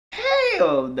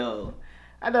Hell no.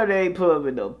 I know they ain't pull up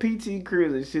in no PT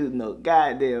Cruiser shooting no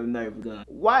goddamn Nerf gun.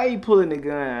 Why he pulling the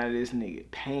gun out of this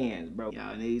nigga pants, bro?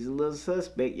 Y'all needs a little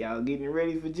suspect. Y'all getting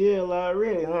ready for jail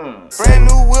already, huh? Brand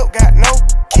new whip, got no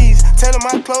keys. Tell them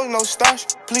my clothes, no starch,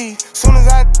 please. Soon as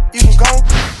I, you can go.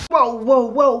 Whoa, whoa,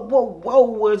 whoa, whoa, whoa.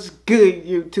 What's good,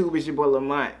 YouTube? It's your boy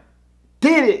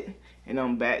LamontDidIt. And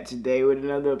I'm back today with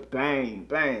another banger,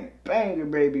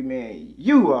 baby, man.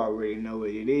 You already know what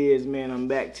it is, man. I'm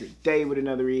back today with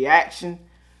another reaction.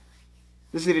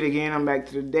 Let's hit it again. I'm back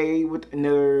today with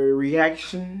another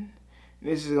reaction.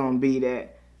 This is going to be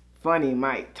that Funny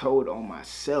Mike Told on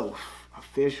Myself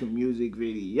official music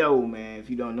video, man. If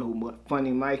you don't know who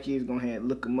Funny Mike is, go ahead and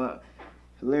look him up.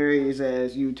 Hilarious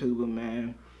ass YouTuber,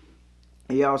 man.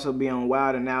 He also be on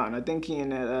Wild 'N Out, and I think he in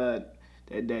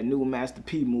that new Master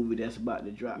P movie that's about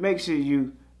to drop. Make sure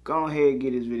you go ahead and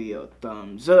get his video a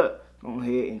thumbs up. Go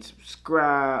ahead and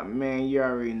subscribe, man. You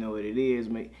already know what it is,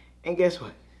 mate. And guess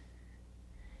what?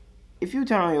 If you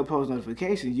turn on your post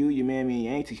notifications, you, your mammy, and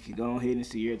your aunties can go ahead and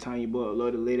see every time your boy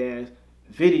upload a lit ass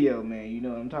video, man. You know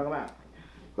what I'm talking about.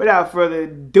 Without further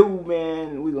ado,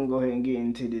 man, we're gonna go ahead and get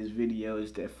into this video.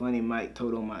 It's that Funny Mike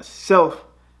Told on Myself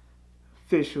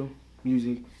official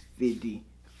music video.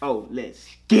 Oh, let's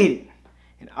get it.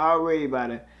 And already by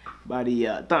the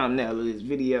thumbnail of this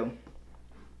video,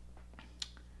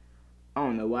 I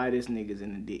don't know why this nigga's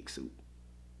in the dick suit.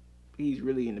 He's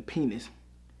really in the penis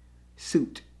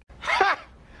suit. Ha!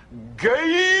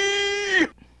 Gay!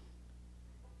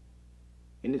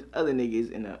 And this other nigga's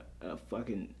in a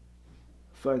fucking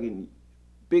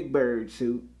Big Bird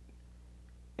suit.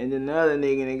 And then the other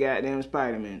nigga in a goddamn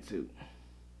Spider-Man suit.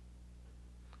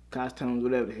 Costumes,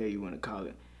 whatever the hell you want to call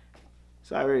it.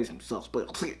 So I already some sauce,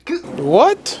 but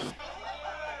What?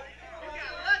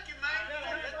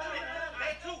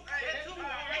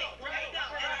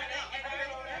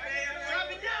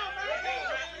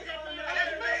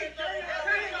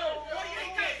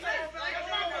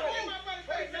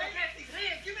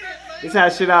 This how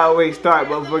shit always start.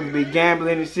 Motherfuckers be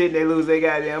gambling and shit, they lose their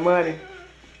goddamn money.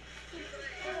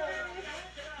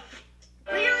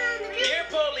 Dear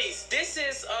police, this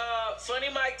is Funny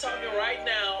Mike talking right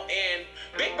now, and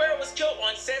Big Bird was killed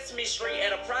on Sesame Street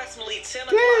at approximately 10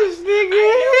 o'clock. This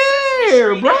nigga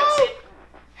here, bro.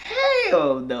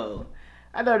 Hell no.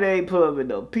 I know they ain't pull up in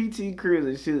no PT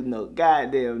Cruiser shooting no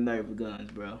goddamn Nerf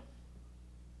guns, bro.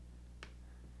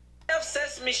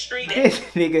 Sesame Street. This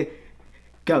nigga,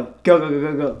 go.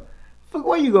 Fuck,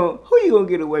 who you gonna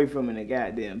get away from in a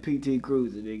goddamn PT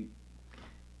Cruiser, nigga?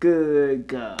 Good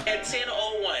God. At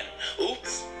 10:01.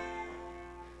 Oops.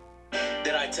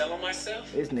 Did I tell on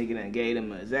myself? This nigga done gave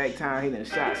him an exact time. He done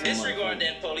shot some Disregard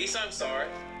that, police. I'm sorry.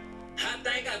 I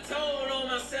think I told on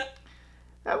myself.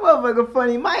 That motherfucker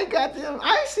Funny Mike got them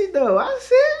icy though. I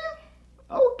see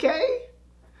you. Okay.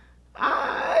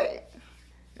 Alright.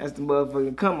 That's the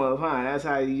motherfucking come up, huh? That's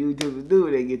how you YouTubers do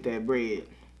it. They get that bread.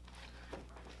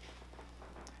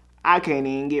 I can't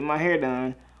even get my hair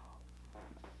done.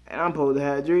 And I'm supposed to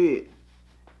have dread.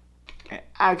 And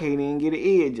I can't even get an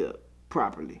edge up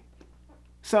properly.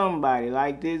 Somebody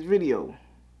like this video,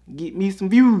 get me some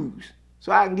views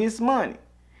so I can get some money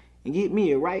and get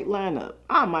me a right lineup.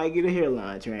 I might get a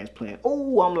hairline transplant.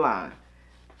 Oh, I'm lying.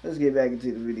 Let's get back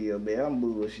into the video, man. I'm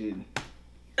bullshitting.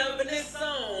 Up in this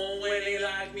song, when they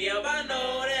lock me up, I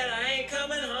know that I ain't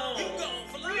coming home. You gone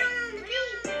for life.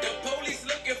 The police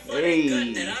looking for the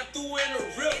gun that I threw in a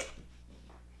rip.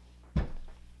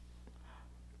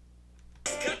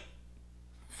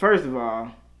 First of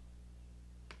all,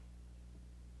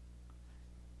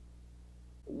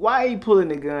 why he pulling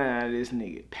the gun out of this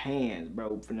nigga pants,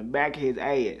 bro, from the back of his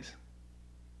ass?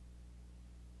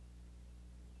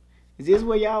 Is this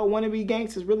where y'all wannabe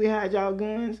gangsters really hide y'all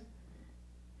guns?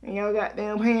 And y'all got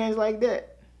damn hands like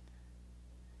that?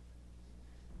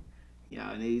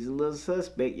 Y'all needs a little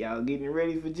suspect. Y'all getting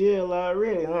ready for jail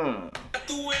already, huh?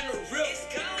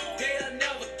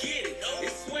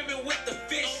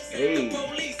 Hey. The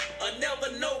police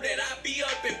never know that I be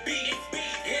up and beat.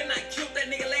 And I killed that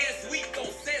nigga last week on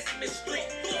Sesame Street.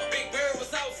 Big Bird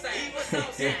was outside. He was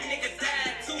outside. Nigga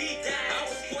died too. He died. I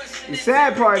was questioning. The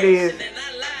sad part is,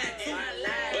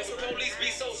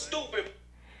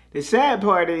 the sad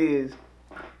part is,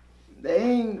 they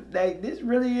ain't, like, this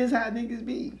really is how niggas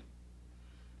be.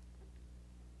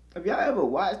 Have y'all ever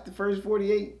watched the first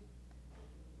 48?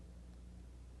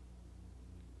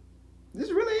 This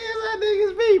really is how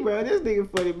niggas be, bro. This nigga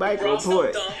Funny Mike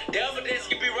report. The evidence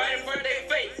can be right in front of their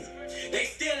face. They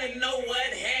still didn't know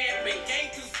what happened. Gang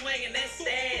to swinging that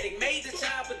static. Made the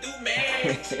chopper do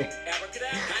magic.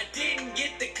 I didn't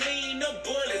get to clean the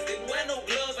bullets. Didn't wear no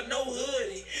gloves or no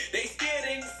hoodie. They still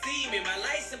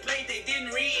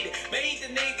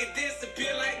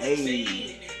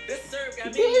Hey. This serve got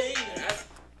me This?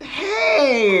 leaning.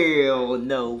 Hell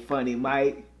no, Funny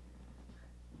Mike.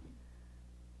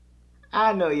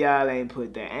 I know y'all ain't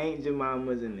put the Angel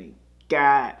Mamas in the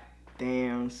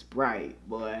goddamn Sprite,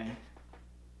 boy.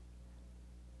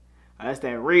 That's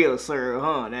that real syrup,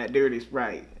 huh? That dirty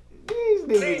Sprite. These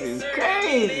niggas is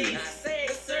crazy. I said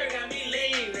the sir got me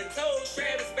leaning. Told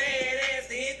Travis badass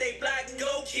to hit they block and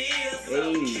go kill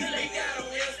some. They got on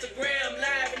Instagram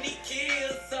live and he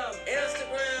killed some.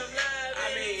 Instagram live. I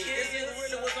mean, this nigga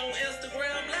really was on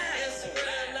Instagram live.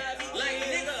 Instagram live. Like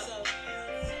nigga.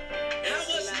 How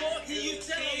much more can you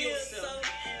tell yourself?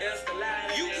 That's the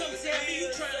lie. You come tell me you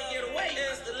trying to get away.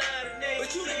 That's the lie. But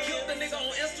you done killed the nigga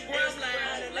on Instagram live.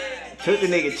 Took the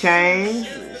nigga chains,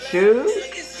 shoes.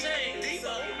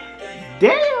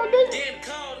 Damn, nigga. Then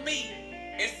called me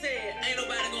and said, ain't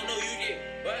nobody gonna know you did.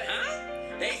 But,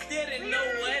 huh? They still didn't know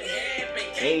what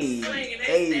happened. Hey,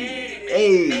 Hey.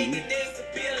 hey. They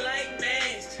disappear like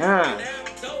magic. Huh. And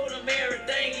I told him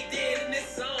everything he did in this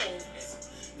song.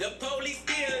 The police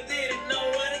still didn't know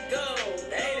where to go.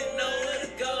 They didn't know where to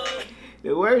go.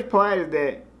 The worst part is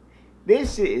that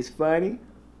this shit is funny.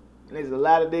 And there's a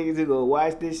lot of niggas who go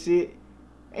watch this shit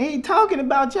and he talking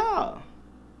about y'all.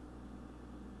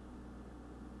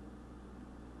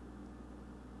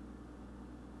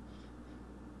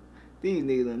 These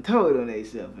niggas done told on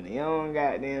themselves and they own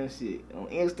goddamn shit on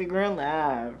Instagram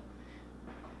Live.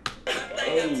 I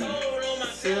told on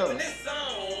myself in this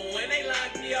song. When they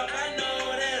locked me up, I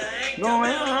know that I ain't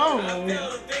Going coming on. home. I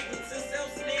fell a victim to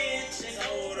self-snitching.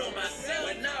 Told on myself.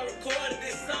 When I recorded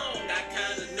this song, I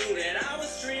kinda knew that I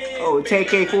was tripping. Oh,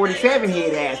 TK-47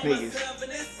 head ass niggas.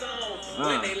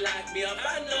 When they locked me up,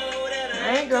 I know that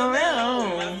I ain't going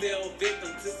home. I fell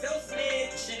victim to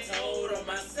self-snitching. Told on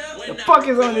myself. The fuck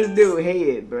is on this dude's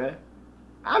head, bruh?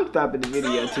 I'm stopping the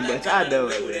video too much. I know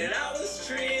it, man.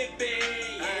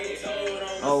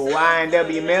 Oh,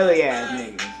 YNW Melly ass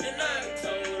niggas.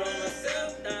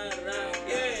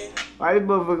 Why this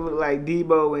motherfucker look like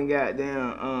Debo and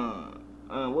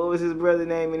goddamn, what was his brother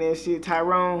name in that shit?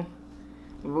 Tyrone?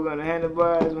 We're gonna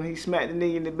handlebars when he smacked the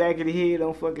nigga in the back of the head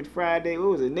on fucking Friday. What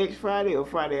was it, next Friday or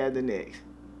Friday after next?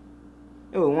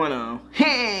 It was one of them.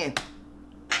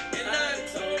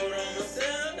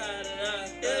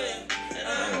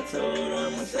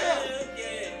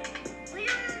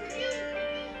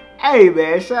 Hey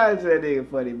man, shout out to that nigga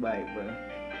Funny Mike, bro.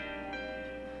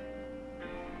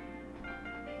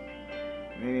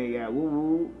 Man, they got woo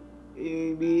woo.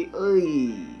 It be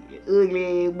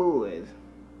ugly ass boys.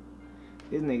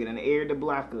 This nigga done aired the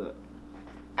block up.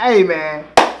 Hey man,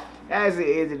 that's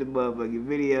the end of the motherfucking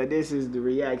video. This is the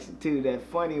reaction to that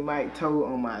Funny Mike told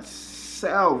on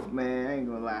myself, man. I ain't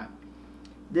gonna lie.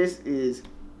 This is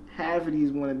half of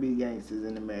these wannabe gangsters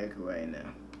in America right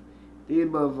now. These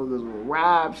motherfuckers will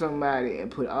rob somebody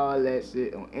and put all that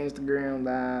shit on Instagram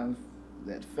Live,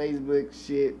 that Facebook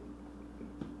shit,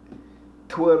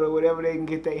 Twitter, whatever they can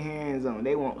get their hands on.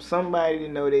 They want somebody to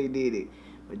know they did it.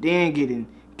 But then get in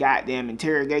goddamn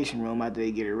interrogation room after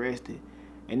they get arrested.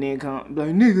 And then come like,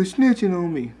 nigga snitching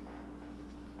on me.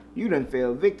 You done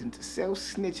fell victim to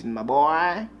self-snitching, my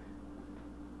boy.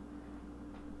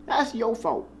 That's your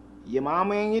fault. Your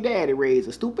mama and your daddy raised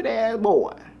a stupid ass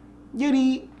boy. You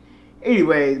did.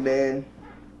 Anyways, man,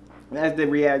 that's the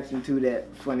reaction to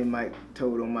that Funny Mike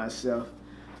told on myself.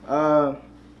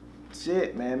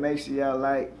 Shit, man, make sure y'all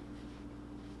like,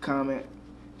 comment,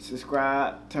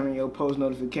 subscribe, turn on your post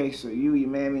notifications so you, your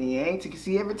mammy, and your auntie can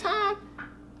see every time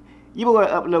you boy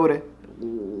upload a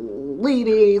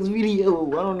ladies video.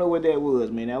 I don't know what that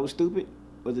was, man. That was stupid.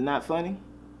 Was it not funny?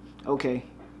 Okay.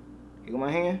 You got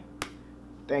my hand?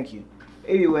 Thank you.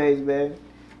 Anyways, man,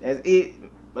 that's it.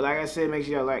 But like I said, make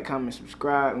sure y'all like, comment,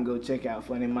 subscribe, and go check out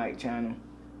Funny Mike channel.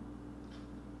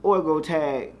 Or go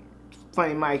tag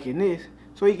Funny Mike in this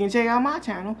so you can check out my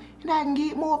channel and I can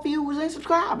get more viewers and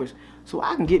subscribers. So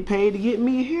I can get paid to get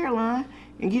me a hairline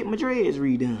and get my dreads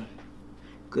redone.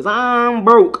 Cause I'm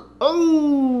broke.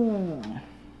 Oh,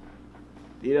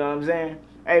 you know what I'm saying?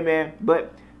 Hey man,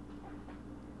 but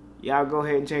y'all go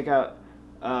ahead and check out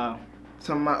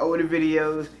some of my older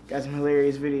videos. Got some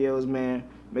hilarious videos, man.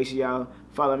 Make sure y'all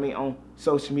follow me on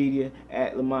social media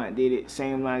at LamontDidIt.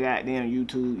 Same like goddamn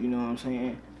YouTube, you know what I'm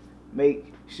saying?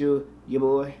 Make sure your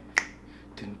boy.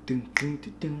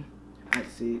 I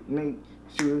said, make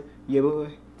sure your boy.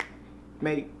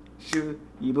 Make sure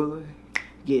your boy.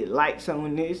 Get likes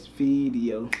on this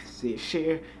video. Said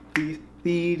share this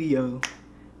video.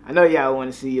 I know y'all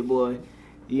want to see your boy,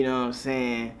 you know what I'm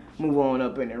saying, move on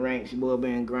up in the ranks. Your boy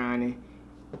been grinding.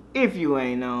 If you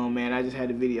ain't known, man, I just had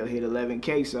a video hit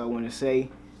 11K, so I want to say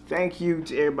Thank you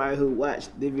to everybody who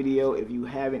watched the video. If you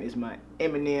haven't, it's my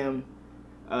Eminem,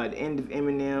 the end of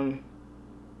Eminem,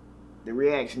 the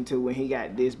reaction to when he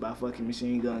got dissed by fucking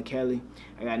Machine Gun Kelly.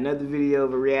 I got another video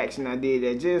of a reaction I did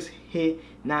that just hit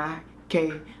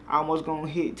 9K, almost gonna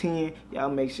hit 10. Y'all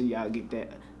make sure y'all get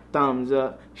that thumbs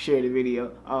up, share the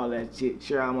video, all that shit.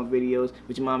 Share all my videos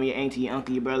with your mama, your auntie, your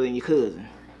uncle, your brother, and your cousin.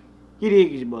 You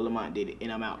dig? It's your boy LamontDidIt,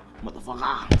 and I'm out,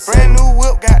 motherfucker. Brand new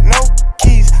whip, got no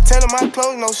keys. Tell 'em my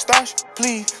clothes, no starch,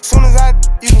 please. Soon as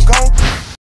you can go.